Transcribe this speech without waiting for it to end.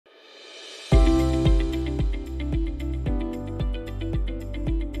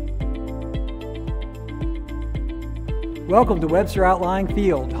Welcome to Webster Outlying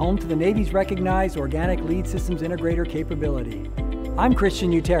Field, home to the Navy's recognized organic Lead Systems Integrator capability. I'm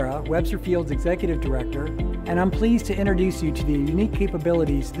Christian UTARA, Webster Field's Executive Director, and I'm pleased to introduce you to the unique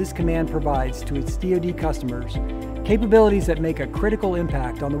capabilities this command provides to its DoD customers, capabilities that make a critical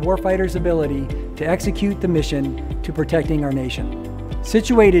impact on the warfighter's ability to execute the mission to protecting our nation.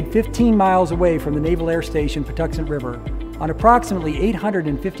 Situated 15 miles away from the Naval Air Station Patuxent River, on approximately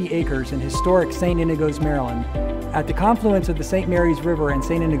 850 acres in historic St. Inigoes, Maryland, at the confluence of the St. Mary's River and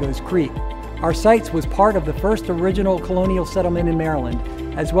St. Inigoes Creek, our sites was part of the first original colonial settlement in Maryland,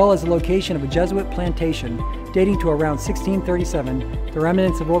 as well as the location of a Jesuit plantation dating to around 1637, the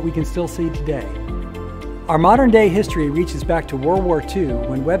remnants of what we can still see today. Our modern-day history reaches back to World War II,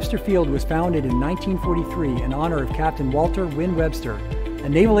 when Webster Field was founded in 1943 in honor of Captain Walter Wynne Webster, a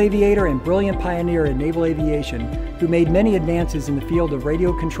naval aviator and brilliant pioneer in naval aviation who made many advances in the field of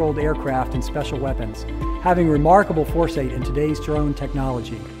radio-controlled aircraft and special weapons, having remarkable foresight in today's drone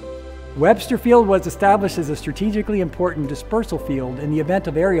technology. Webster Field was established as a strategically important dispersal field in the event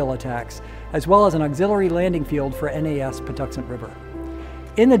of aerial attacks, as well as an auxiliary landing field for NAS Patuxent River.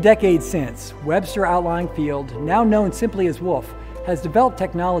 In the decades since, Webster Outlying Field, now known simply as WOOF, has developed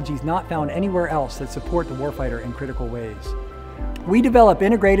technologies not found anywhere else that support the warfighter in critical ways. We develop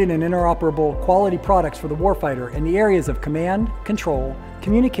integrated and interoperable quality products for the warfighter in the areas of command, control,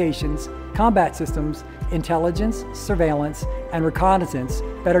 communications, combat systems, intelligence, surveillance, and reconnaissance,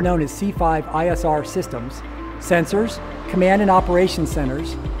 better known as C5 ISR systems, sensors, command and operations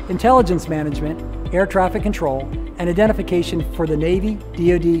centers, intelligence management, air traffic control, and identification for the Navy,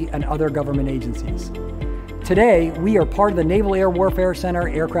 DoD, and other government agencies. Today, we are part of the Naval Air Warfare Center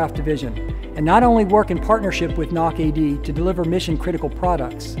Aircraft Division, and not only work in partnership with NAWCAD to deliver mission-critical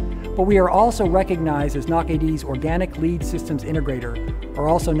products, but we are also recognized as NAWCAD's Organic Lead Systems Integrator, or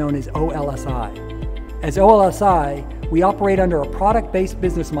also known as oLSI. As oLSI, we operate under a product-based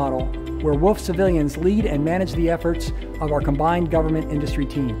business model where WOOF civilians lead and manage the efforts of our combined government industry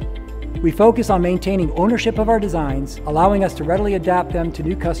team. We focus on maintaining ownership of our designs, allowing us to readily adapt them to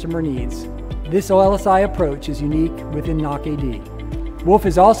new customer needs. This oLSI approach is unique within NAWCAD. WOOF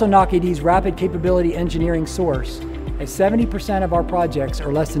is also NAWCAD's rapid capability engineering source, as 70% of our projects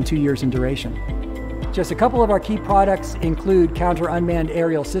are less than 2 years in duration. Just a couple of our key products include counter-unmanned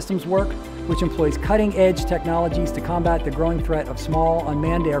aerial systems work, which employs cutting-edge technologies to combat the growing threat of small,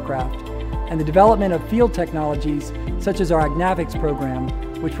 unmanned aircraft, and the development of field technologies such as our Agnavics program,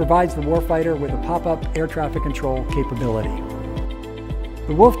 which provides the warfighter with a pop-up air traffic control capability.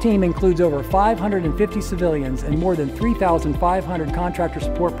 The WOOF team includes over 550 civilians and more than 3,500 contractor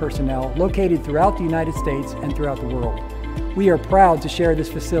support personnel located throughout the United States and throughout the world. We are proud to share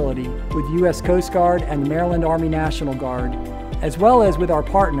this facility with U.S. Coast Guard and the Maryland Army National Guard, as well as with our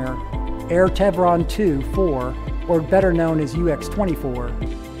partner, Air Tevron 2-4, or better known as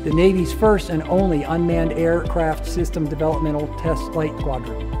UX-24, the Navy's first and only unmanned aircraft system developmental test flight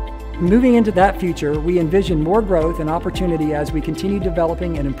squadron. Moving into that future, we envision more growth and opportunity as we continue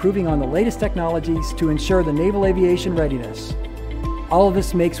developing and improving on the latest technologies to ensure the naval aviation readiness. All of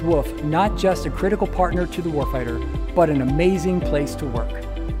this makes WOOF not just a critical partner to the warfighter, but an amazing place to work.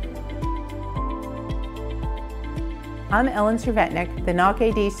 I'm SERVETNICK, the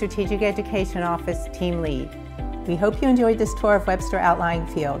NAWCAD Strategic Education Office Team Lead. We hope you enjoyed this tour of Webster Outlying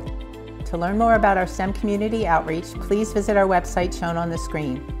Field. To learn more about our STEM community outreach, please visit our website shown on the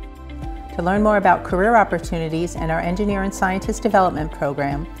screen. To learn more about career opportunities and our Engineer and Scientist Development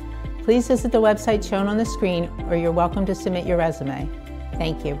Program, please visit the website shown on the screen, or you're welcome to submit your resume.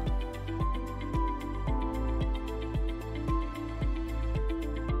 Thank you.